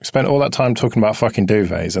We spent all that time talking about fucking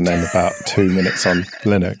duvets and then about 2 minutes on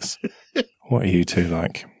Linux. What are you two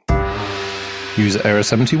like? User Error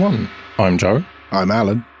 71. I'm Joe. I'm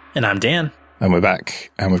Alan. And I'm Dan. And we're back,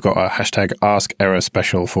 and we've got our hashtag Ask Error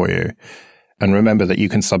special for you. And remember that you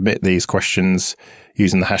can submit these questions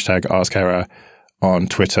using the hashtag Ask Error on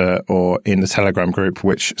Twitter or in the Telegram group,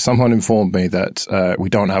 which someone informed me that we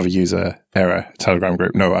don't have a user error Telegram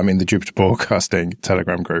group. No, I mean the Jupiter Broadcasting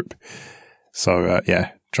Telegram group. So,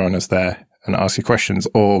 join us there and ask your questions,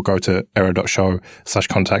 or go to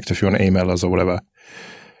error.show/contact if you want to email us or whatever.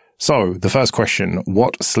 So, the first question,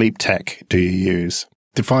 what sleep tech do you use?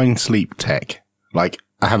 Define sleep tech. Like,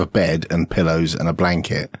 I have a bed and pillows and a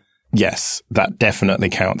blanket. Yes, that definitely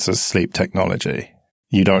counts as sleep technology.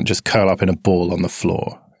 You don't just curl up in a ball on the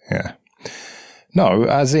floor. Yeah. No,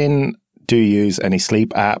 as in, do you use any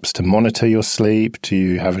sleep apps to monitor your sleep? Do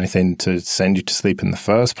you have anything to send you to sleep in the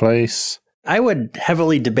first place? I would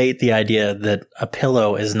heavily debate the idea that a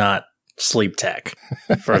pillow is not sleep tech,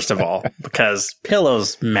 first of all, because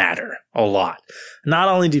pillows matter a lot. Not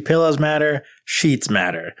only do pillows matter, sheets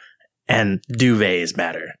matter, and duvets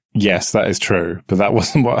matter. Yes, that is true, but that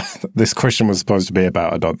wasn't what this question was supposed to be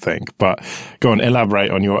about, I don't think. But go on, elaborate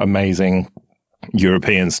on your amazing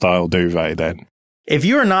European-style duvet then. If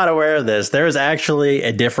you are not aware of this, there is actually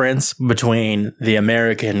a difference between the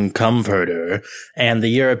American comforter and the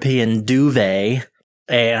European duvet.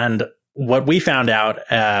 And what we found out,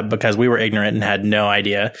 because we were ignorant and had no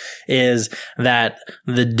idea, is that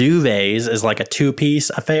the duvets is like a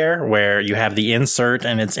two-piece affair where you have the insert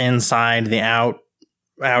and it's inside the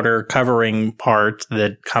outer covering part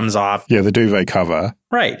that comes off. Yeah, the duvet cover.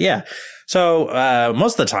 Right, yeah. So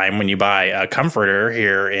most of the time when you buy a comforter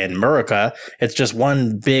here in America, it's just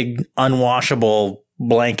one big unwashable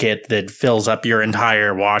blanket that fills up your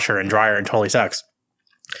entire washer and dryer and totally sucks.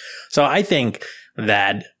 So I think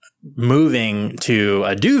that moving to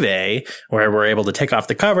a duvet where we're able to take off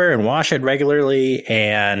the cover and wash it regularly,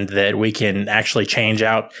 and that we can actually change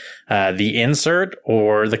out the insert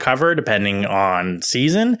or the cover depending on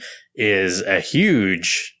season, is a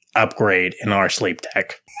huge upgrade in our sleep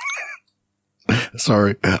tech.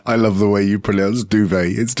 Sorry, I love the way you pronounce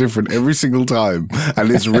duvet. It's different every single time, and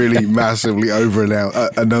it's really massively over and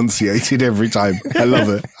out enunciated every time. I love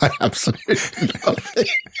it. I absolutely love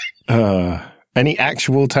it. Any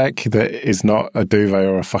actual tech that is not a duvet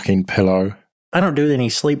or a fucking pillow? I don't do any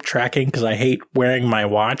sleep tracking because I hate wearing my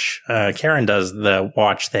watch. Karen does the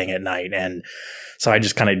watch thing at night, and so I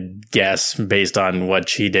just kind of guess based on what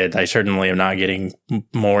she did. I certainly am not getting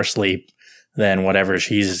more sleep than whatever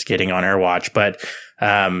she's getting on her watch. But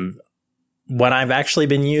what I've actually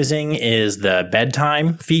been using is the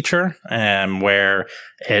bedtime feature, where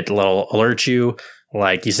it'll alert you.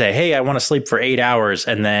 Like you say, hey, I want to sleep for 8 hours,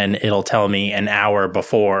 and then it'll tell me an hour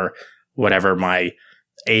before whatever my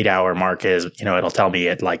 8-hour mark is. You know, it'll tell me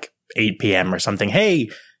at like 8 p.m. or something. Hey,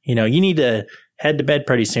 you need to head to bed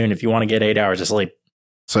pretty soon if you want to get 8 hours of sleep.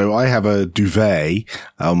 So I have a duvet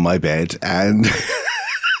on my bed, and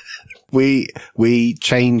we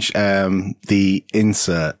change the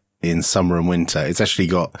insert in summer and winter. It's actually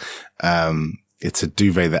got it's a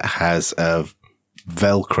duvet that has a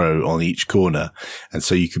Velcro on each corner, and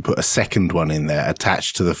so you could put a second one in there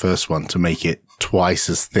attached to the first one to make it twice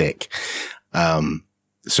as thick.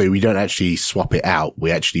 So we don't actually swap it out.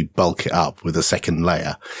 We actually bulk it up with a second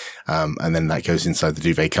layer. And then that goes inside the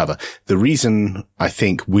duvet cover. The reason I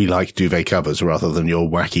think we like duvet covers rather than your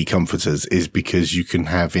wacky comforters is because you can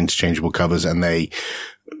have interchangeable covers, and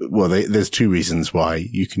there's two reasons why.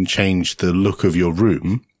 You can change the look of your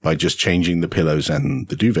room by just changing the pillows and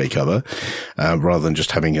the duvet cover, rather than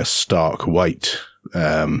just having a stark white,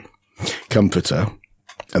 comforter.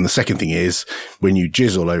 And the second thing is, when you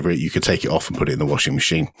jizz all over it, you could take it off and put it in the washing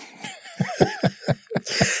machine.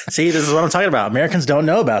 See, this is what I'm talking about. Americans don't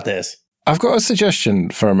know about this. I've got a suggestion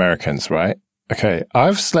for Americans, right? Okay,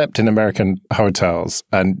 I've slept in American hotels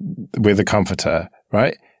and with a comforter,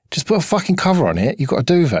 right? Just put a fucking cover on it. You've got a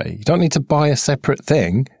duvet. You don't need to buy a separate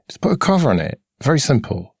thing. Just put a cover on it. Very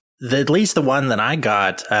simple. At least the one that I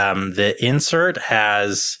got, the insert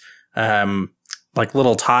has like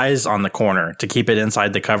little ties on the corner to keep it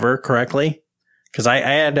inside the cover correctly. Because I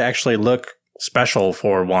had to actually look special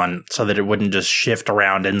for one so that it wouldn't just shift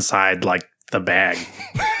around inside like the bag.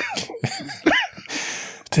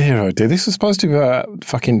 Dear, oh dear. This was supposed to be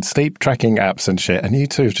fucking sleep tracking apps and shit, and you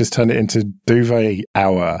two have just turned it into duvet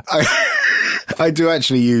hour. I do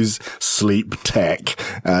actually use sleep tech,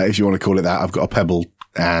 if you want to call it that. I've got a Pebble,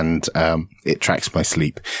 and it tracks my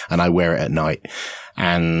sleep, and I wear it at night,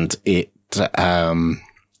 and it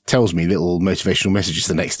tells me little motivational messages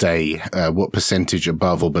the next day, what percentage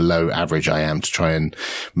above or below average I am, to try and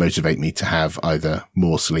motivate me to have either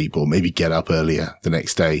more sleep or maybe get up earlier the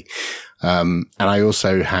next day. And I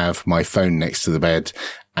also have my phone next to the bed,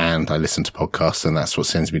 and I listen to podcasts, and that's what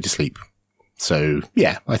sends me to sleep. So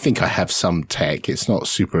yeah, I think I have some tech. It's not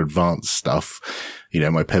super advanced stuff.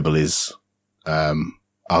 My Pebble is,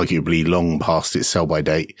 arguably long past its sell-by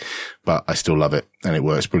date, but I still love it, and it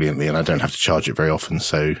works brilliantly, and I don't have to charge it very often.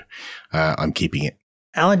 So, I'm keeping it.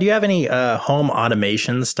 Alan, do you have any, home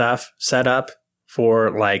automation stuff set up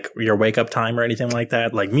for like your wake up time or anything like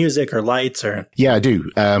that, like music or lights or? Yeah, I do.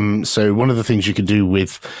 So one of the things you can do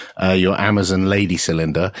with, your Amazon Lady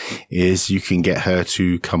Cylinder is you can get her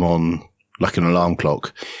to come on like an alarm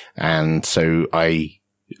clock. And so I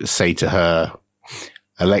say to her,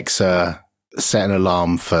 Alexa, set an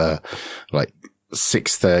alarm for like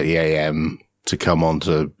 6:30 a.m. to come on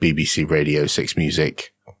to BBC Radio 6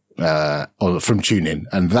 Music, from TuneIn.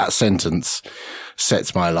 And that sentence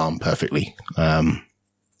sets my alarm perfectly.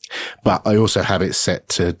 But I also have it set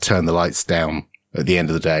to turn the lights down at the end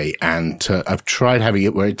of the day. And I've tried having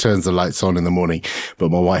it where it turns the lights on in the morning,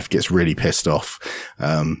 but my wife gets really pissed off.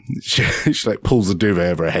 She like pulls the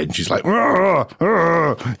duvet over her head and she's like,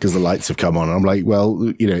 because the lights have come on. And I'm like,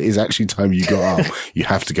 well, it's actually time you got up. You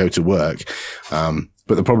have to go to work.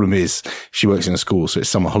 But the problem is she works in a school, so it's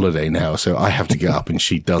summer holiday now. So I have to get up and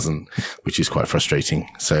she doesn't, which is quite frustrating.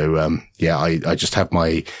 So, I just have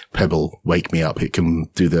my Pebble wake me up. It can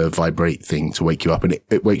do the vibrate thing to wake you up, and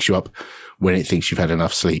it wakes you up when it thinks you've had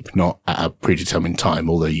enough sleep, not at a predetermined time,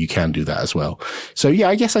 although you can do that as well. So yeah,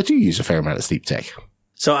 I guess I do use a fair amount of sleep tech.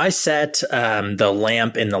 So I set the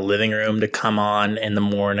lamp in the living room to come on in the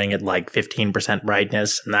morning at like 15%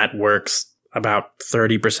 brightness, and that works about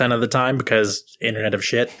 30% of the time because internet of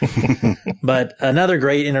shit. But another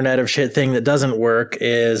great internet of shit thing that doesn't work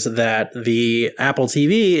is that the Apple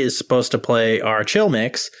TV is supposed to play our chill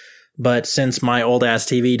mix, but since my old ass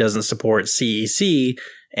TV doesn't support CEC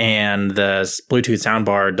and the Bluetooth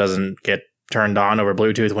soundbar doesn't get turned on over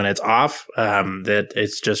Bluetooth when it's off, that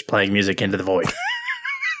it's just playing music into the void.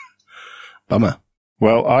 Bummer.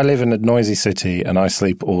 Well, I live in a noisy city and I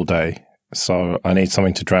sleep all day, so I need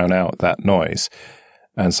something to drown out that noise.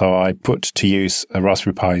 And so I put to use a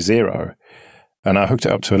Raspberry Pi Zero, and I hooked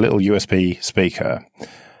it up to a little USB speaker,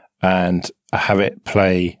 and I have it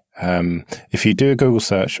play. If you do a Google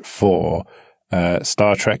search for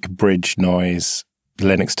Star Trek bridge noise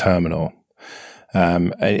Linux terminal,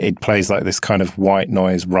 it plays like this kind of white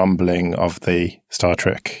noise rumbling of the Star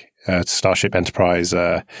Trek Starship Enterprise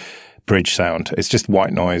bridge sound. It's just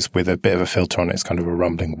white noise with a bit of a filter on it. It's kind of a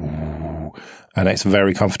rumbling, and it's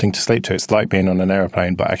very comforting to sleep to. It's like being on an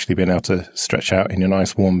aeroplane, but actually being able to stretch out in your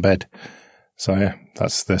nice warm bed. So yeah,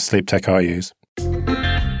 that's the sleep tech I use.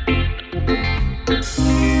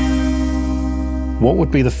 What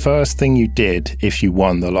would be the first thing you did if you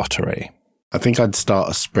won the lottery? I think I'd start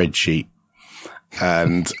a spreadsheet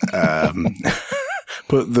and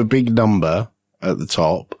put the big number at the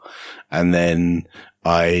top, and then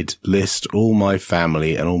I'd list all my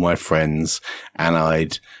family and all my friends, and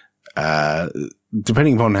I'd,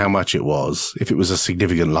 depending upon how much it was, if it was a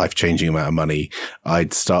significant life-changing amount of money,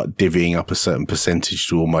 I'd start divvying up a certain percentage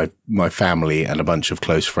to all my family and a bunch of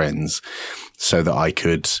close friends so that I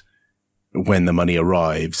could, when the money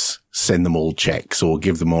arrives, send them all checks or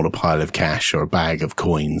give them all a pile of cash or a bag of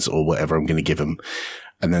coins or whatever I'm going to give them.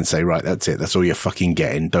 And then say, right, that's it. That's all you're fucking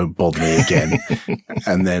getting. Don't bother me again.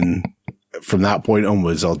 And then from that point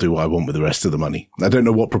onwards, I'll do what I want with the rest of the money. I don't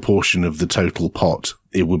know what proportion of the total pot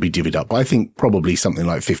it would be divvied up, but I think probably something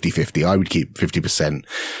like 50-50. I would keep 50%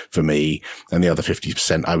 for me, and the other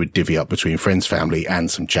 50% I would divvy up between friends, family, and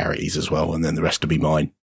some charities as well. And then the rest would be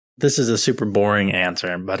mine. This is a super boring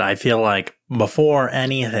answer, but I feel like before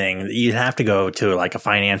anything, you'd have to go to like a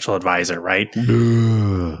financial advisor, right?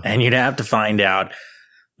 And you'd have to find out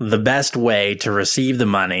the best way to receive the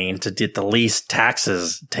money to get the least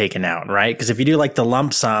taxes taken out, right? Because if you do like the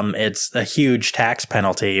lump sum, it's a huge tax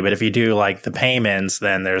penalty. But if you do like the payments,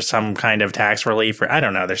 then there's some kind of tax relief, or I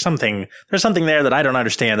don't know. There's something there that I don't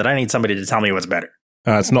understand that I need somebody to tell me what's better.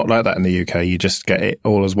 It's not like that in the UK. You just get it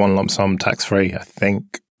all as one lump sum, tax free, I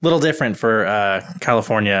think. Little different for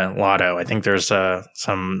California Lotto. I think there's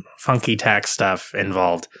some funky tax stuff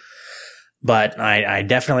involved. But I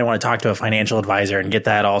definitely want to talk to a financial advisor and get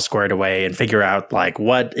that all squared away and figure out like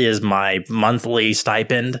what is my monthly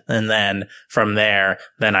stipend. And then from there,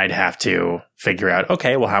 then I'd have to figure out,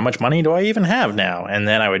 okay, well, how much money do I even have now? And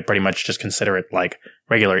then I would pretty much just consider it like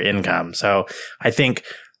regular income. So I think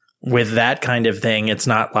with that kind of thing, it's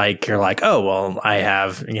not like you're like, oh, well, I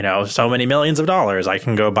have, so many millions of dollars. I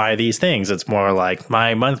can go buy these things. It's more like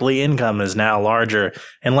my monthly income is now larger,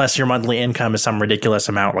 unless your monthly income is some ridiculous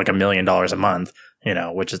amount, like $1 million a month,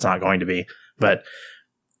 which it's not going to be. But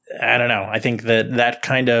I don't know. I think that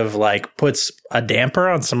kind of like puts a damper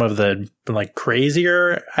on some of the like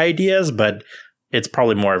crazier ideas, but it's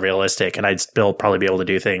probably more realistic. And I'd still probably be able to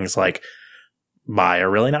do things like buy a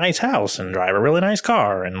really nice house and drive a really nice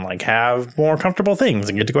car and like have more comfortable things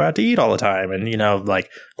and get to go out to eat all the time and, like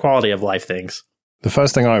quality of life things. The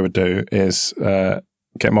first thing I would do is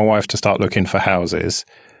get my wife to start looking for houses,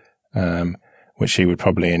 which she would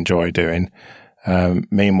probably enjoy doing.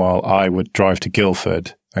 Meanwhile, I would drive to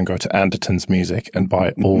Guildford and go to Anderton's Music and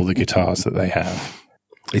buy all the guitars that they have.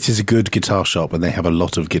 It is a good guitar shop and they have a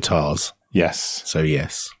lot of guitars. Yes. So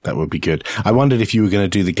yes, that would be good. I wondered if you were going to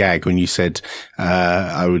do the gag when you said,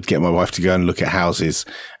 I would get my wife to go and look at houses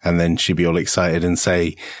and then she'd be all excited and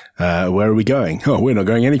say, where are we going? Oh, we're not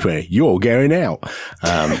going anywhere. You're going out.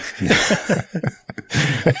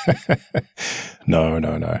 No.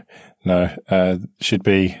 Should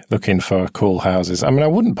be looking for cool houses. I mean, I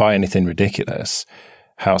wouldn't buy anything ridiculous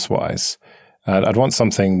house-wise. I'd want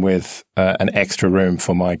something with an extra room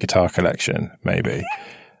for my guitar collection, maybe.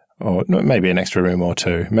 Or maybe an extra room or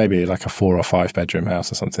two, maybe like a 4 or 5 bedroom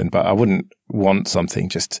house or something. But I wouldn't want something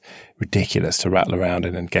just ridiculous to rattle around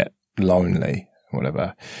in and get lonely or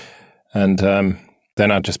whatever. And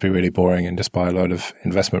then I'd just be really boring and just buy a load of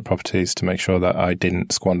investment properties to make sure that I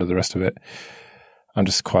didn't squander the rest of it. I'm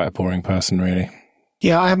just quite a boring person, really.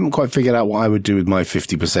 Yeah, I haven't quite figured out what I would do with my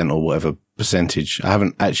 50% or whatever percentage. I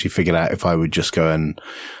haven't actually figured out if I would just go and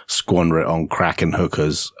squander it on crack and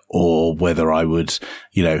hookers or whether I would,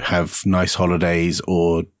 have nice holidays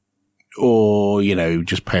or,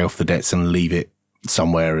 just pay off the debts and leave it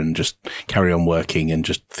somewhere and just carry on working and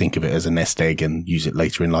just think of it as a nest egg and use it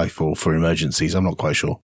later in life or for emergencies. I'm not quite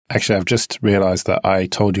sure. Actually, I've just realized that I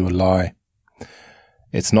told you a lie.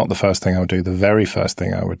 It's not the first thing I would do. The very first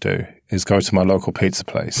thing I would do is go to my local pizza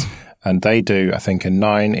place. And they do, I think, a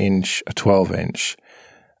 9-inch, a 12-inch.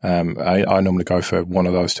 I normally go for one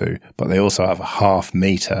of those two. But they also have a 0.5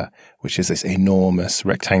 meter, which is this enormous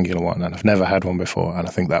rectangular one. And I've never had one before. And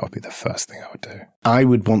I think that would be the first thing I would do. I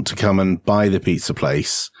would want to come and buy the pizza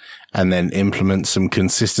place and then implement some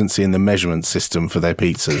consistency in the measurement system for their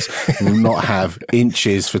pizzas. Not have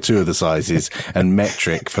inches for 2 of the sizes and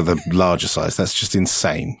metric for the larger size. That's just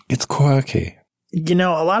insane. It's quirky. A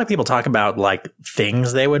lot of people talk about like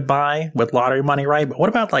things they would buy with lottery money, right? But what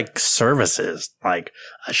about like services, like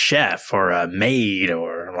a chef or a maid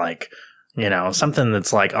or like, something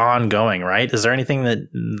that's like ongoing, right? Is there anything that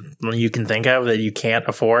you can think of that you can't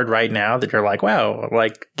afford right now that you're like, wow,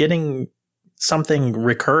 like getting something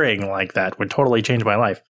recurring like that would totally change my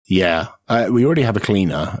life? Yeah. We already have a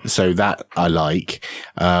cleaner, so that I like.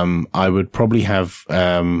 I would probably have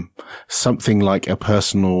something like a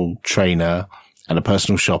personal trainer and a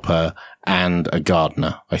personal shopper and a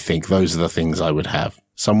gardener. I think those are the things I would have.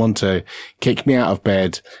 Someone to kick me out of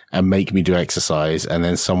bed and make me do exercise, and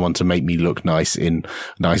then someone to make me look nice in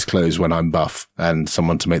nice clothes when I'm buff, and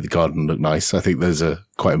someone to make the garden look nice. I think those are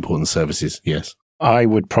quite important services. Yes. I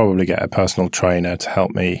would probably get a personal trainer to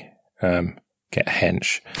help me get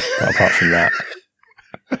hench. But apart from that,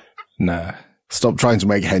 nah. Stop trying to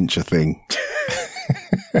make hench a thing.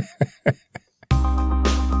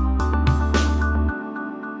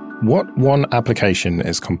 What one application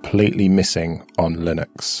is completely missing on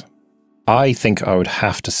Linux? I think I would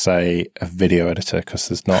have to say a video editor because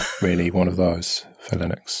there's not really one of those for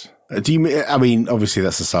Linux. Do you mean, obviously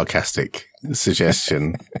that's a sarcastic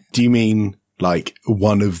suggestion. Do you mean like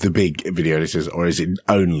one of the big video editors, or is it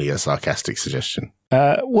only a sarcastic suggestion?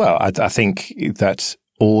 Well, I think that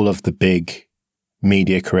all of the big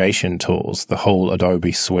media creation tools, the whole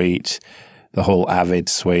Adobe suite, the whole Avid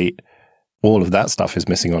suite, all of that stuff is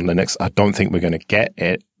missing on Linux. I don't think we're going to get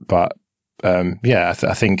it, but I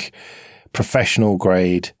think professional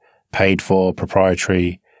grade, paid for,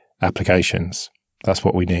 proprietary applications, that's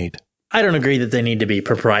what we need. I don't agree that they need to be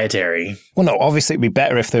proprietary. Well, no, obviously it'd be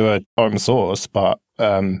better if they were open source, but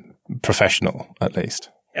professional at least.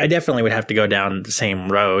 I definitely would have to go down the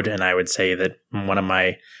same road, and I would say that one of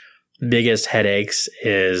my biggest headaches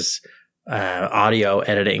is audio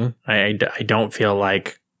editing. I don't feel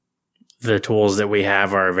like the tools that we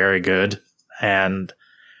have are very good, and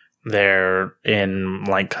they're in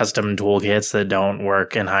like custom toolkits that don't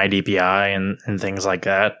work in high DPI and things like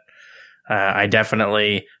that. I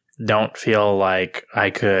definitely don't feel like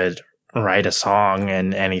I could write a song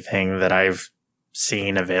in anything that I've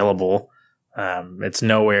seen available. It's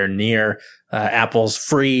nowhere near Apple's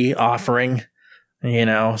free offering,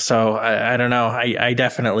 so I don't know. I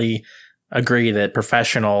definitely agree that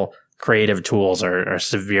professional creative tools are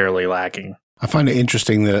severely lacking. I find it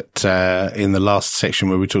interesting that in the last section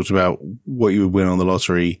where we talked about what you would win on the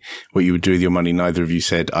lottery, what you would do with your money, neither of you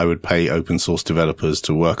said, I would pay open source developers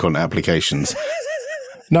to work on applications.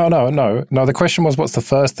 No. The question was, what's the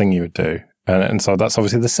first thing you would do? And so that's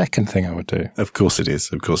obviously the second thing I would do. Of course it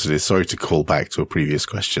is. Sorry to call back to a previous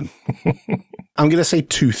question. I'm going to say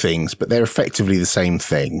two things, but they're effectively the same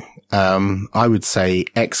thing. I would say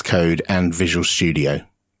Xcode and Visual Studio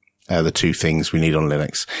are the two things we need on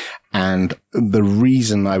Linux. And the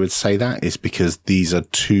reason I would say that is because these are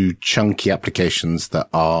two chunky applications that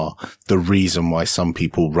are the reason why some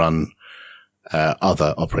people run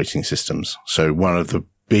other operating systems. So one of the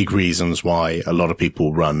big reasons why a lot of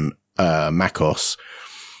people run macOS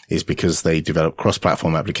is because they develop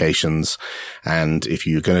cross-platform applications. And if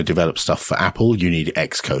you're going to develop stuff for Apple, you need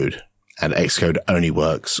Xcode. And Xcode only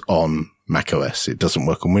works on macOS. It doesn't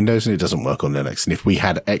work on Windows and it doesn't work on Linux. And if we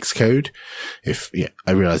had Xcode,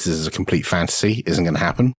 I realize this is a complete fantasy, isn't going to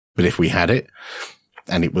happen. But if we had it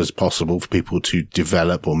and it was possible for people to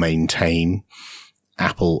develop or maintain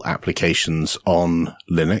Apple applications on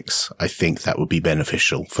Linux, I think that would be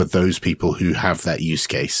beneficial for those people who have that use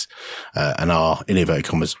case and are, in inverted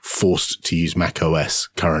commas, forced to use Mac OS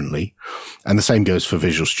currently. And the same goes for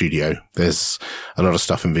Visual Studio. There's a lot of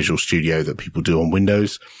stuff in Visual Studio that people do on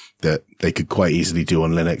Windows that they could quite easily do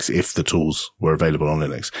on Linux if the tools were available on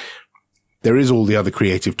Linux. There is all the other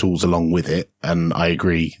creative tools along with it, and I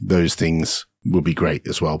agree those things would be great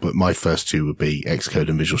as well. But my first two would be Xcode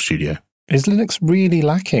and Visual Studio. Is Linux really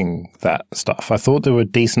lacking that stuff? I thought there were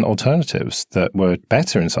decent alternatives that were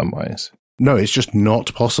better in some ways. No, it's just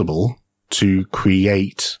not possible to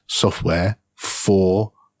create software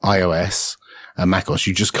for iOS and macOS.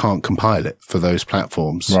 You just can't compile it for those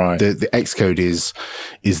platforms. Right. The Xcode is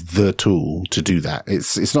the tool to do that.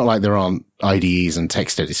 It's not like there aren't IDEs and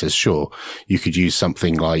text editors. Sure, you could use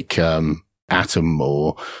something like Atom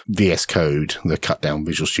or VS Code, the cut down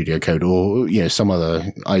Visual Studio Code, or some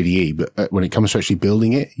other IDE. But when it comes to actually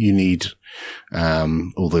building it, you need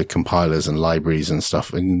all the compilers and libraries and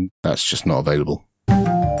stuff, and that's just not available.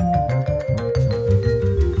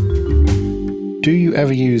 Do you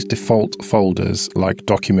ever use default folders like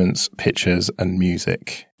documents, pictures, and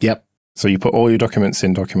music? Yep. So you put all your documents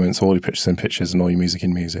in documents, all your pictures in pictures, and all your music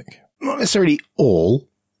in music? Not necessarily all,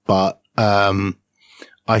 but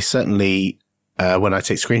I certainly, when I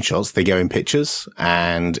take screenshots, they go in pictures.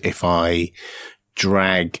 And if I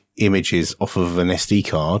drag images off of an SD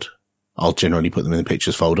card, I'll generally put them in the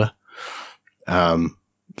pictures folder.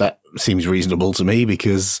 That seems reasonable to me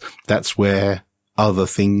because that's where other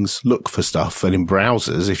things look for stuff. And in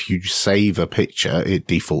browsers, if you save a picture, it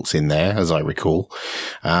defaults in there, as I recall.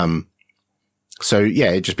 So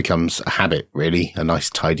yeah, it just becomes a habit, really, a nice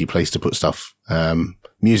tidy place to put stuff.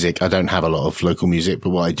 Music, I don't have a lot of local music,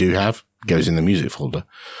 but what I do have goes in the music folder.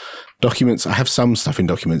 Documents, I have some stuff in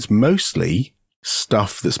documents, mostly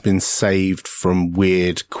stuff that's been saved from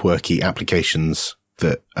weird, quirky applications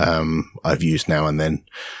that I've used now and then,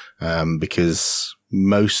 because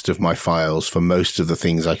most of my files for most of the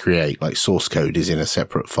things I create, like source code, is in a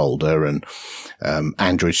separate folder, and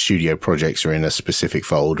Android Studio projects are in a specific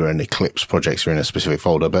folder, and Eclipse projects are in a specific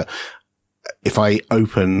folder. But if I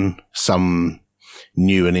open some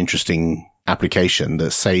new and interesting application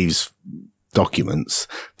that saves documents,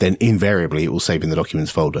 then invariably it will save in the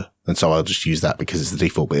documents folder. And so I'll just use that because it's the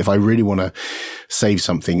default. But if I really want to save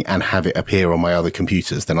something and have it appear on my other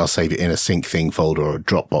computers, then I'll save it in a sync thing folder or a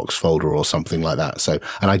Dropbox folder or something like that. So,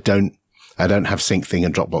 and I don't have sync thing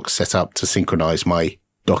and Dropbox set up to synchronize my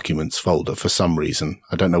documents folder for some reason.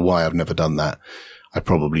 I don't know why I've never done that. I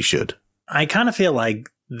probably should. I kind of feel like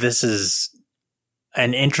this is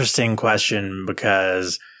an interesting question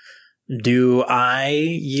because do I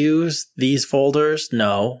use these folders?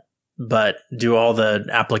 No. But do all the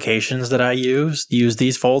applications that I use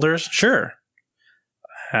these folders? Sure.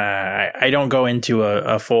 I don't go into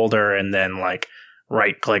a folder and then like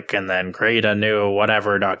right click and then create a new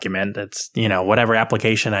whatever document. It's, whatever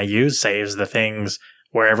application I use saves the things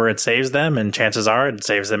wherever it saves them. And chances are it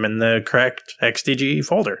saves them in the correct XDG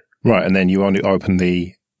folder. Right. And then you only open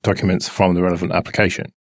the documents from the relevant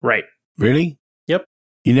application. Right. Really? Yep.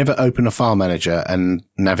 You never open a file manager and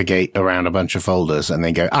navigate around a bunch of folders and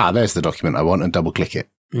then go, there's the document I want, and double click it.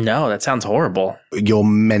 No, that sounds horrible. You're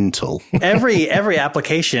mental. Every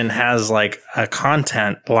application has like a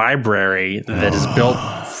content library that is built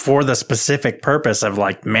for the specific purpose of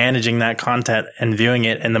like managing that content and viewing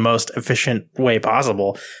it in the most efficient way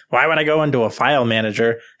possible. Why would I go into a file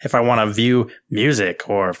manager if I want to view music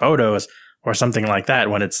or photos or something like that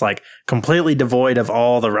when it's like completely devoid of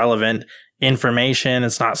all the relevant information?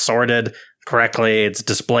 It's not sorted correctly. It's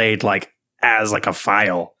displayed like as like a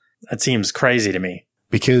file. That seems crazy to me.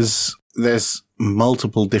 Because there's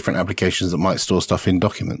multiple different applications that might store stuff in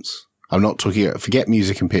documents. I'm not talking about, forget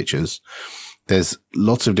music and pictures. There's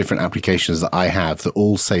lots of different applications that I have that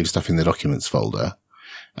all save stuff in the documents folder.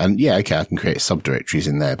 And yeah, okay, I can create subdirectories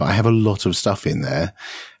in there, but I have a lot of stuff in there.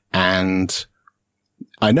 And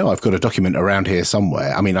I know I've got a document around here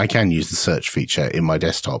somewhere. I mean, I can use the search feature in my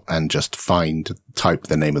desktop and just type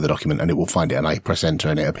the name of the document and it will find it. And I press enter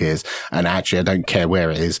and it appears. And actually, I don't care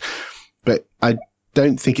where it is, but I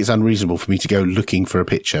don't think it's unreasonable for me to go looking for a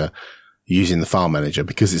picture using the file manager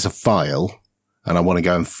because it's a file and I want to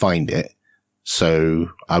go and find it. So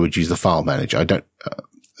I would use the file manager.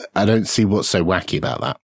 I don't see what's so wacky about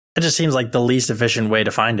that. It just seems like the least efficient way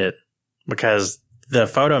to find it because the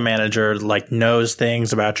photo manager like knows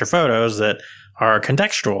things about your photos that are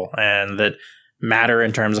contextual and that matter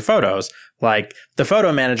in terms of photos. Like the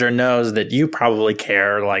photo manager knows that you probably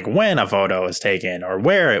care like when a photo is taken or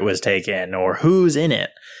where it was taken or who's in it.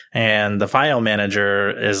 And the file manager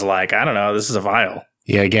is like, I don't know, this is a file.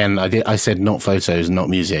 Yeah, again, I said not photos, not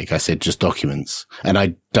music. I said just documents. And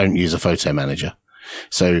I don't use a photo manager.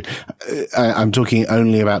 So I'm talking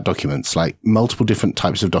only about documents, like multiple different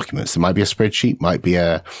types of documents. There might be a spreadsheet, might be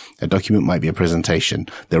a document, might be a presentation.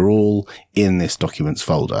 They're all in this documents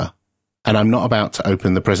folder. And I'm not about to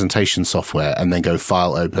open the presentation software and then go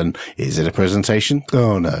file open. Is it a presentation?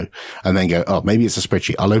 Oh no. And then go, oh, maybe it's a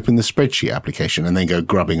spreadsheet. I'll open the spreadsheet application and then go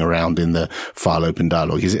grubbing around in the file open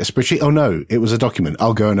dialog. Is it a spreadsheet? Oh no, it was a document.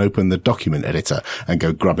 I'll go and open the document editor and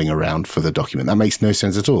go grubbing around for the document. That makes no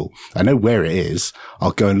sense at all. I know where it is.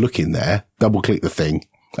 I'll go and look in there, double click the thing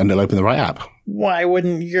and it'll open the right app. Why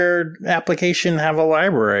wouldn't your application have a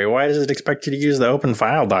library? Why does it expect you to use the open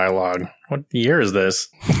file dialog? What year is this?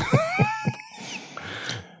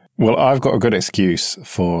 Well, I've got a good excuse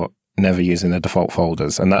for never using the default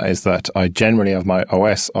folders, and that is that I generally have my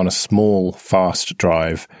OS on a small, fast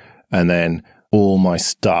drive and then all my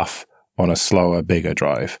stuff on a slower, bigger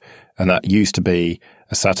drive. And that used to be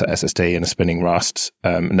a SATA SSD and a spinning Rust.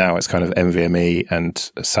 Now it's kind of NVMe and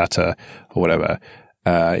SATA or whatever.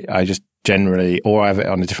 I just generally, or I have it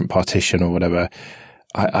on a different partition or whatever.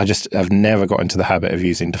 I just have never got into the habit of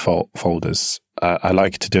using default folders. I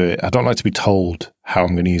like to do it. I don't like to be told how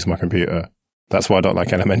I'm going to use my computer. That's why I don't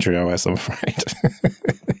like elementary OS, I'm afraid.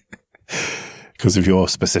 Because of your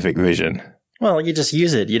specific vision. Well, you just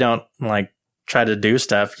use it. You don't like try to do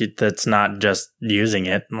stuff that's not just using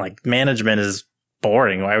it. Like management is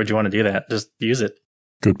boring. Why would you want to do that? Just use it.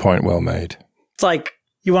 Good point. Well made. It's like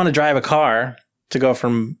you want to drive a car to go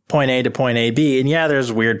from point A to point A, B. And yeah,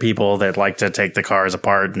 there's weird people that like to take the cars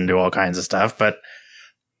apart and do all kinds of stuff. But,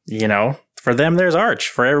 you know, for them, there's Arch.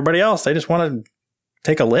 For everybody else, they just want to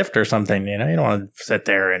take a lift or something. You know, you don't want to sit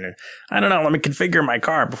there and, I don't know, let me configure my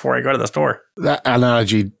car before I go to the store. That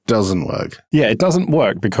analogy doesn't work. Yeah, it doesn't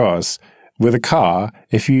work because with a car,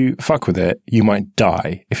 if you fuck with it, you might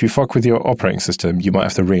die. If you fuck with your operating system, you might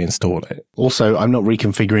have to reinstall it. Also, I'm not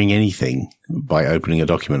reconfiguring anything by opening a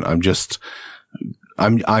document.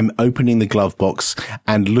 I'm opening the glove box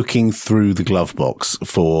and looking through the glove box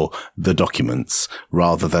for the documents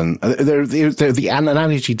rather than the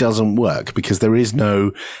analogy doesn't work because there is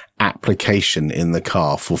no application in the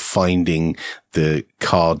car for finding the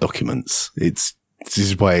car documents. This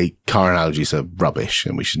is why car analogies are rubbish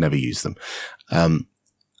and we should never use them.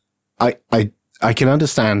 I can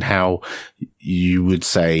understand how you would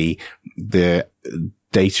say the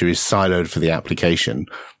data is siloed for the application,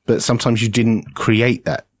 but sometimes you didn't create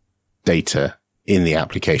that data in the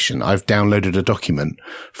application. I've downloaded a document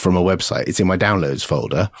from a website. It's in my downloads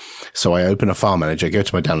folder. So I open a file manager, go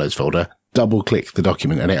to my downloads folder, double click the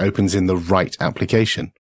document and it opens in the right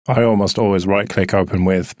application. I almost always right click open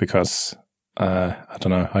with because I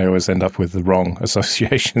don't know, I always end up with the wrong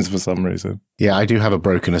associations for some reason. Yeah, I do have a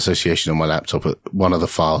broken association on my laptop. One of the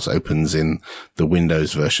files opens in the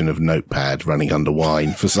Windows version of Notepad running under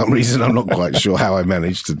Wine. For some reason, I'm not quite sure how I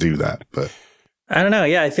managed to do that, but I don't know.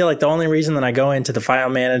 Yeah, I feel like the only reason that I go into the file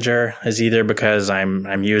manager is either because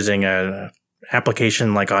I'm using a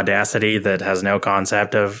application like Audacity that has no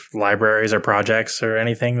concept of libraries or projects or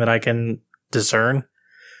anything that I can discern,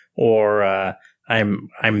 or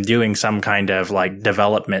I'm doing some kind of like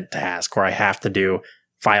development task where I have to do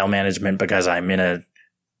file management because I'm in a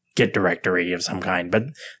Git directory of some kind. But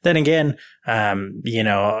then again, you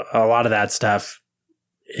know, a lot of that stuff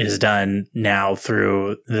is done now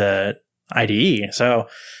through the IDE. So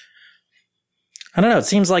I don't know. It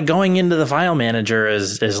seems like going into the file manager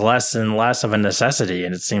is less and less of a necessity.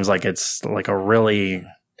 And it seems like it's like a really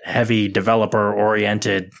heavy developer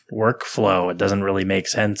oriented workflow. It doesn't really make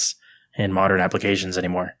sense in modern applications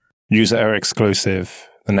anymore. User error exclusive.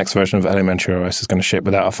 The next version of Elementary OS is going to ship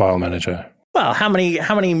without a file manager. Well, how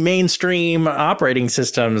many mainstream operating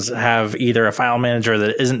systems have either a file manager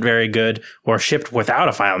that isn't very good or shipped without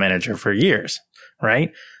a file manager for years,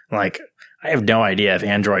 right? Like, I have no idea if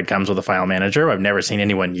Android comes with a file manager. I've never seen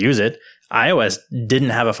anyone use it. iOS didn't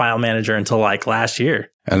have a file manager until like last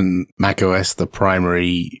year. And macOS, the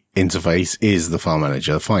primary interface is the file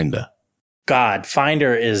manager, Finder. God,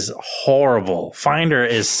 Finder is horrible. Finder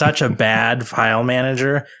is such a bad file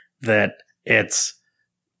manager that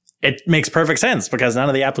it makes perfect sense because none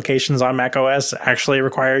of the applications on macOS actually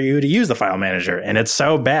require you to use the file manager. And it's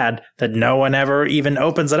so bad that no one ever even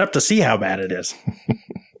opens it up to see how bad it is.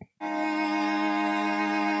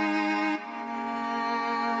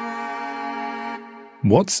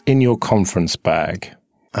 What's in your conference bag?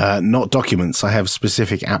 Not documents. I have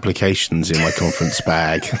specific applications in my conference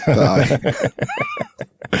bag.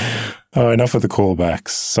 Oh, enough of the callbacks.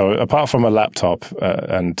 So apart from a laptop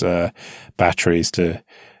and batteries to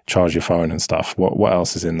charge your phone and stuff, what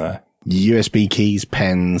else is in there? USB keys,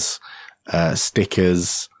 pens,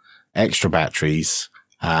 stickers, extra batteries.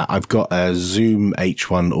 I've got a Zoom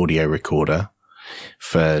H1 audio recorder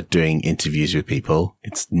for doing interviews with people.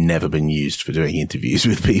 It's never been used for doing interviews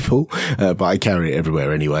with people, but I carry it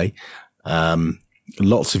everywhere anyway.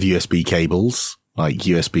 Lots of USB cables, like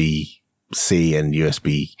USB-C and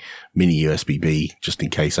mini USB-B, just in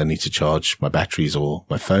case I need to charge my batteries or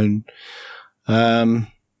my phone. Some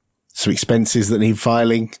expenses that need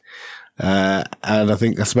filing. And I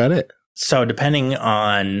think that's about it. So depending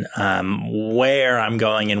on where I'm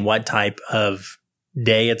going and what type of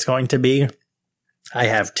day it's going to be, I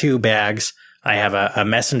have two bags. I have a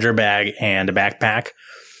messenger bag and a backpack.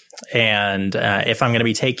 And if I'm going to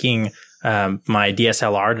be taking my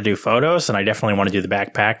DSLR to do photos, then I definitely want to do the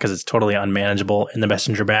backpack because it's totally unmanageable in the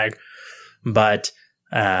messenger bag. But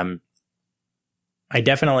I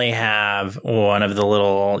definitely have one of the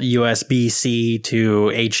little USB-C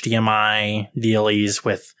to HDMI dealies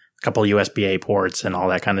with a couple USB-A ports and all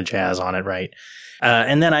that kind of jazz on it, right?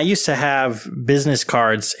 And then I used to have business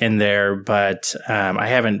cards in there, but I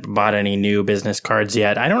haven't bought any new business cards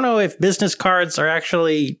yet. I don't know if business cards are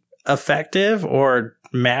actually effective or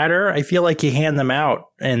matter. I feel like you hand them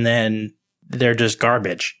out and then they're just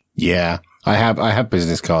garbage. Yeah, I have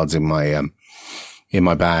business cards in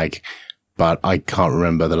my bag, but I can't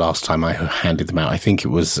remember the last time I handed them out. I think it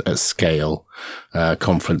was at Scale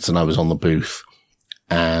conference and I was on the booth.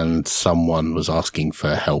 And someone was asking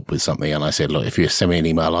for help with something. And I said, look, if you send me an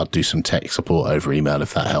email, I'll do some tech support over email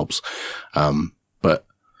if that helps. But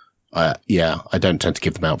I don't tend to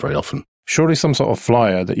give them out very often. Surely some sort of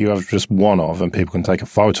flyer that you have just one of and people can take a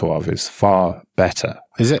photo of is far better.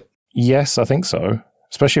 Is it? Yes, I think so.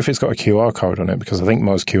 Especially if it's got a QR code on it, because I think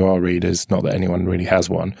most QR readers, not that anyone really has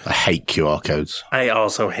one. I hate QR codes. I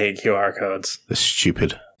also hate QR codes. They're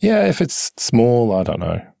stupid. Yeah, if it's small, I don't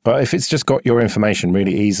know. But if it's just got your information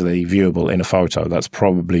really easily viewable in a photo, that's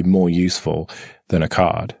probably more useful than a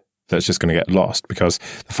card that's just going to get lost because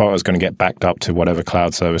the photo is going to get backed up to whatever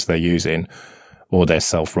cloud service they're using or their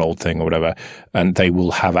self-rolled thing or whatever, and they will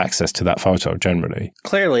have access to that photo generally.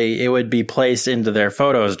 Clearly, it would be placed into their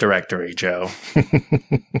photos directory, Joe.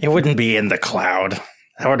 It wouldn't be in the cloud.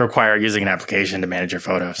 That would require using an application to manage your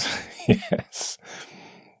photos. Yes.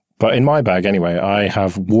 But in my bag, anyway, I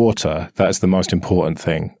have water. That's the most important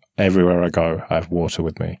thing. Everywhere I go, I have water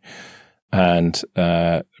with me. And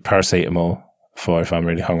paracetamol for if I'm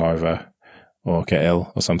really hungover or get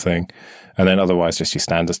ill or something. And then otherwise, just your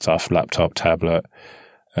standard stuff, laptop, tablet,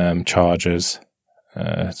 chargers,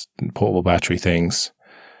 portable battery things.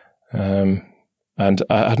 And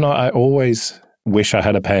I always wish I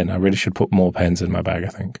had a pen. I really should put more pens in my bag, I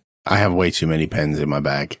think. I have way too many pens in my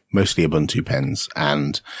bag, mostly Ubuntu pens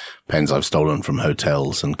and pens I've stolen from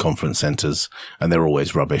hotels and conference centers, and they're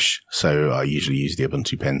always rubbish. So I usually use the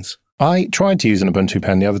Ubuntu pens. I tried to use an Ubuntu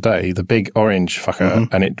pen the other day, the big orange fucker,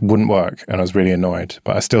 and it wouldn't work. And I was really annoyed,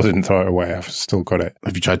 but I still didn't throw it away. I've still got it.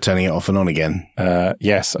 Have you tried turning it off and on again?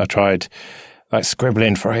 Yes, I tried like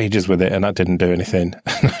scribbling for ages with it and that didn't do anything.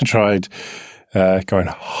 And I tried going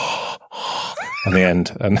on the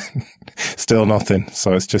end and still nothing.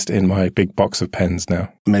 So it's just in my big box of pens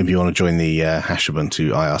now. Maybe you want to join the Hash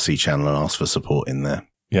Ubuntu IRC channel and ask for support in there.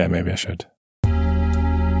 Yeah, maybe I should.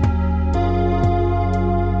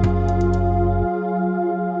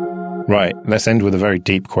 Right, let's end with a very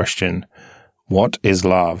deep question. What is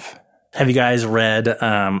love? Have you guys read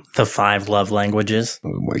The 5 Love Languages?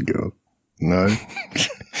 Oh my God. No.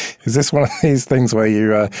 Is this one of these things where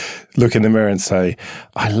you look in the mirror and say,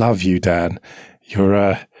 I love you, Dan. You're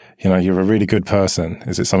a really good person.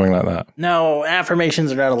 Is it something like that? No,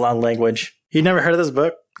 affirmations are not a love language. You never heard of this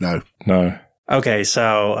book? No. Okay,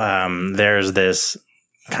 so there's this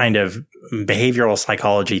kind of behavioral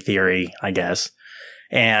psychology theory, I guess.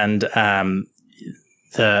 And the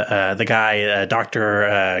guy,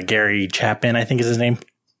 Dr. Gary Chapman, I think is his name.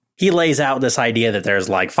 He lays out this idea that there's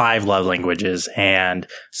like 5 love languages. And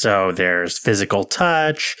so there's physical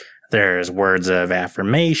touch, there's words of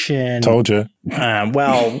affirmation. Told you.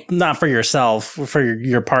 Well, not for yourself, for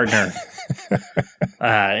your partner.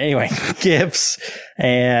 Anyway, gifts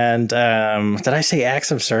and did I say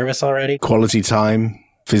acts of service already? Quality time,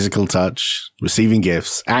 physical touch, receiving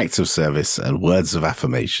gifts, acts of service, and words of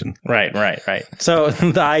affirmation. Right. So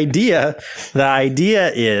the idea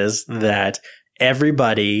is that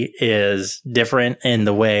everybody is different in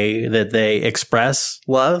the way that they express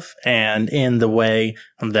love and in the way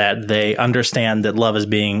that they understand that love is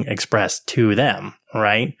being expressed to them,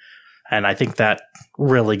 right? And I think that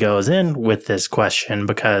really goes in with this question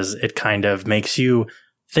because it kind of makes you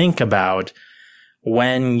think about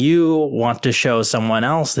when you want to show someone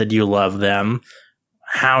else that you love them,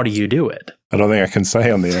 how do you do it? I don't think I can say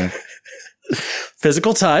on the air.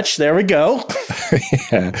 Physical touch. There we go.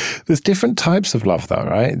 Yeah. There's different types of love though,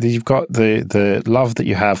 right? You've got the love that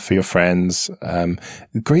you have for your friends.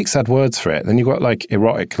 Greeks had words for it. Then you've got like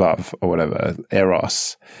erotic love or whatever,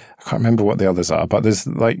 eros. I can't remember what the others are, but there's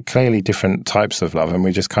like clearly different types of love and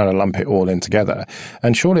we just kind of lump it all in together.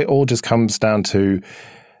 And surely it all just comes down to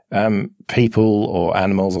people or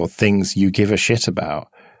animals or things you give a shit about.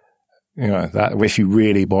 You know, that if you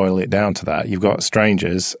really boil it down to that, you've got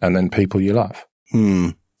strangers and then people you love.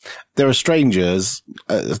 There are strangers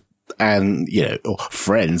and, or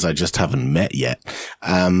friends I just haven't met yet.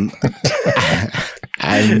 And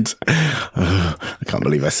I can't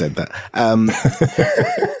believe I said that.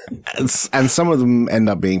 And some of them end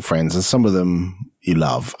up being friends and some of them you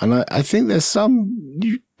love. And I think there's some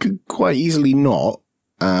you could quite easily not.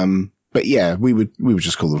 But yeah, we would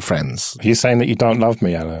just call them friends. Are you saying that you don't love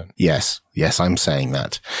me, Alan? Yes, I'm saying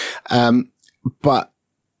that. But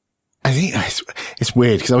I think it's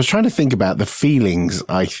weird because I was trying to think about the feelings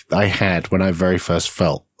I had when I very first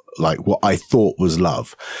felt like what I thought was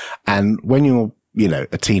love. And when you're,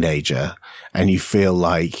 a teenager and you feel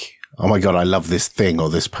like, oh my God, I love this thing or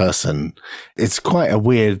this person, it's quite a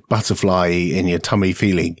weird butterfly in your tummy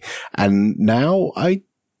feeling. And now I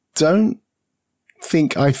don't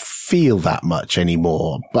think I feel that much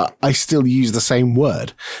anymore, but I still use the same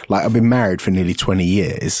word. Like I've been married for nearly 20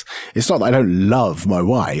 years. It's not that I don't love my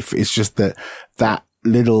wife. It's just that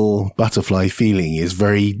little butterfly feeling is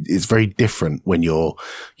very different when you're,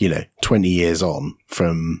 20 years on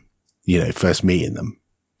from, first meeting them.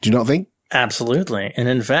 Do you not think? Absolutely. And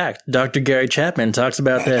in fact, Dr. Gary Chapman talks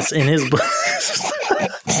about this in his book.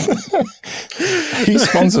 He's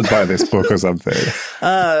sponsored by this book or something.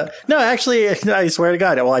 No, actually, I swear to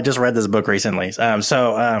God. Well, I just read this book recently.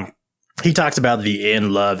 So he talks about the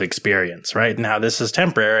in love experience, right? Now, this is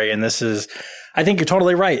temporary, and this is, I think you're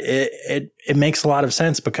totally right. It makes a lot of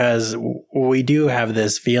sense because we do have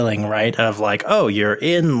this feeling, right, of like, oh, you're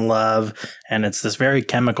in love, and it's this very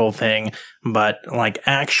chemical thing, but like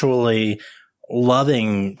actually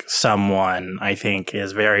loving someone, I think,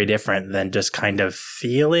 is very different than just kind of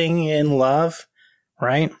feeling in love,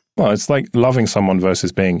 right? Well, it's like loving someone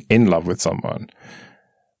versus being in love with someone,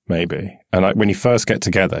 maybe. And like when you first get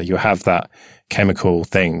together, you have that chemical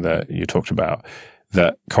thing that you talked about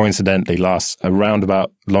that coincidentally lasts around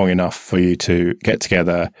about long enough for you to get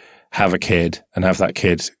together, have a kid, and have that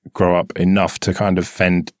kid grow up enough to kind of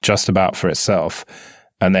fend just about for itself.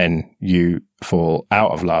 And then you fall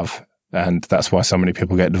out of love. And that's why so many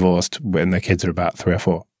people get divorced when their kids are about 3 or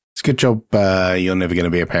 4. It's a good job you're never going to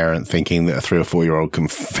be a parent thinking that a 3 or 4-year-old can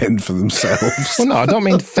fend for themselves. Well, no, I don't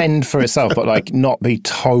mean fend for itself, but like not be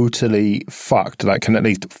totally fucked. Like can at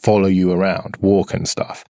least follow you around, walk and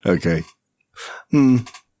stuff. Okay.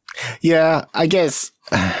 Yeah, I guess,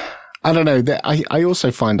 I don't know. I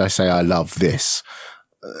also find I say I love this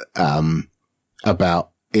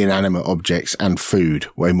about inanimate objects and food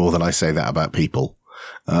way more than I say that about people.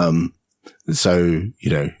 So,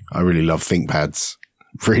 I really love ThinkPads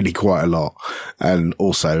really quite a lot. And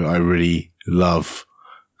also I really love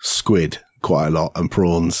squid quite a lot and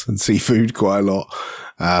prawns and seafood quite a lot.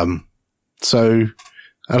 So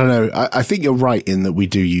I don't know. I think you're right in that we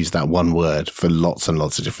do use that one word for lots and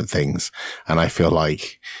lots of different things. And I feel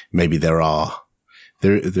like maybe there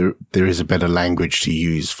is a better language to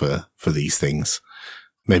use for these things.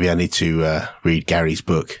 Maybe I need to read Gary's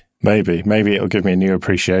book. Maybe it'll give me a new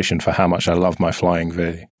appreciation for how much I love my flying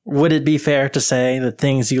V. Would it be fair to say that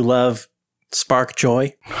things you love spark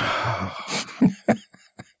joy?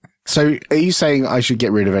 So are you saying I should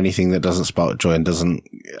get rid of anything that doesn't spark joy and doesn't,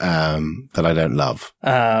 that I don't love?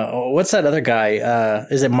 What's that other guy?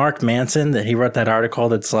 Is it Mark Manson that he wrote that article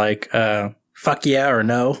that's like, fuck yeah or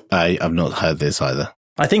no? I've not heard this either.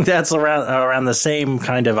 I think that's around the same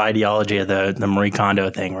kind of ideology of the Marie Kondo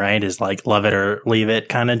thing, right? Is like love it or leave it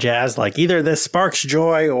kind of jazz. Like either this sparks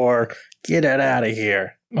joy or get it out of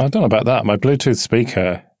here. I don't know about that. My Bluetooth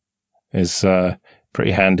speaker is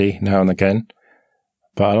pretty handy now and again,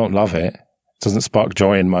 but I don't love it. It doesn't spark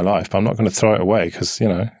joy in my life, but I'm not going to throw it away because,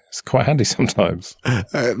 it's quite handy sometimes.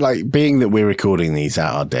 Being that we're recording these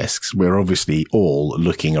at our desks, we're obviously all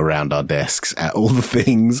looking around our desks at all the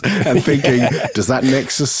things and thinking, does that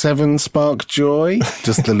Nexus 7 spark joy?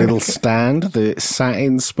 Does the little stand, the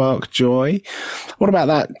satin spark joy? What about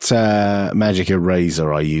that magic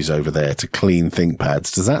eraser I use over there to clean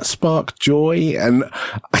ThinkPads? Does that spark joy? And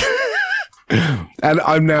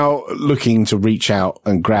I'm now looking to reach out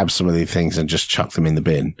and grab some of these things and just chuck them in the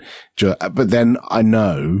bin. But then I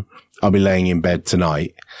know I'll be laying in bed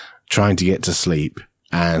tonight trying to get to sleep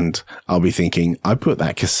and I'll be thinking, I put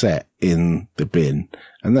that cassette in the bin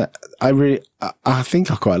and that I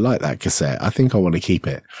think I quite like that cassette. I think I want to keep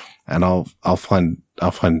it and I'll find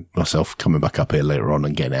myself coming back up here later on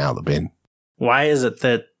and getting it out of the bin. Why is it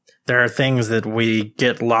that there are things that we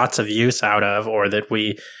get lots of use out of or that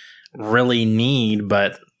we really need,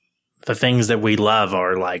 but the things that we love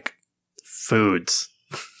are like foods?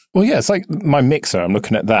 Well, yeah, it's like my mixer. I'm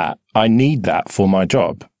looking at that. I need that for my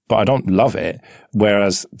job, but I don't love it.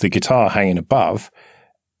 Whereas the guitar hanging above,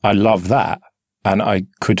 I love that. And I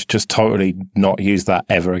could just totally not use that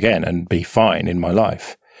ever again and be fine in my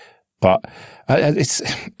life. But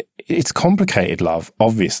it's complicated, love,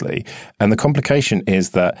 obviously. And the complication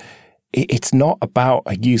is that it's not about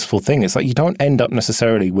a useful thing. It's like you don't end up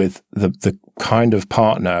necessarily with the kind of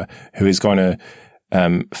partner who is going to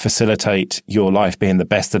facilitate your life being the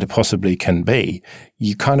best that it possibly can be.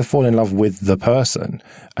 You kind of fall in love with the person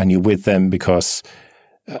and you're with them because,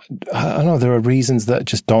 I don't know, there are reasons that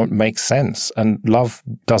just don't make sense and love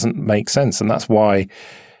doesn't make sense. And that's why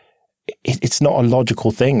it's not a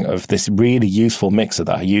logical thing of this really useful mixer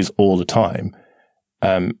that I use all the time.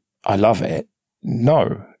 I love it.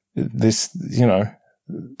 No. This,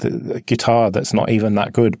 the guitar that's not even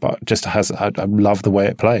that good, but just I love the way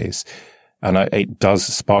it plays. And it does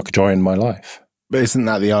spark joy in my life. But isn't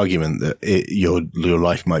that the argument that your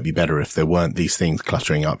life might be better if there weren't these things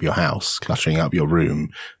cluttering up your house, cluttering up your room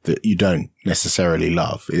that you don't necessarily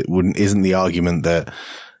love? Isn't the argument that,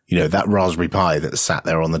 that Raspberry Pi that's sat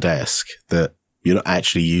there on the desk that you're not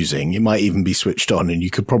actually using, it might even be switched on and you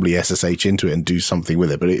could probably SSH into it and do something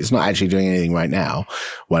with it, but it's not actually doing anything right now.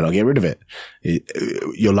 Why not get rid of it?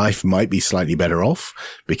 Your life might be slightly better off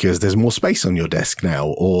because there's more space on your desk now,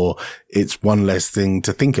 or it's one less thing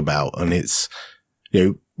to think about. And it's,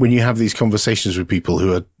 when you have these conversations with people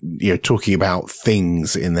who are, talking about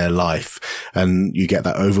things in their life and you get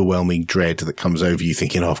that overwhelming dread that comes over you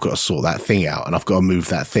thinking, I've got to sort that thing out and I've got to move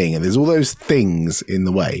that thing. And there's all those things in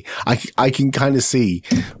the way. I can kind of see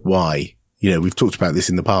why, we've talked about this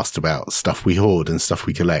in the past about stuff we hoard and stuff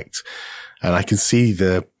we collect. And I can see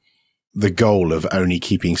the goal of only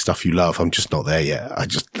keeping stuff you love. I'm just not there yet. I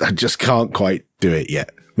just can't quite do it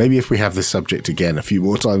yet. Maybe if we have this subject again a few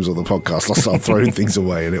more times on the podcast, I'll start throwing things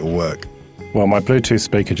away and it'll work. Well, my Bluetooth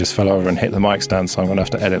speaker just fell over and hit the mic stand, so I'm going to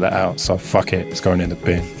have to edit that out. So fuck it, it's going in the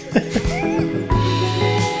bin.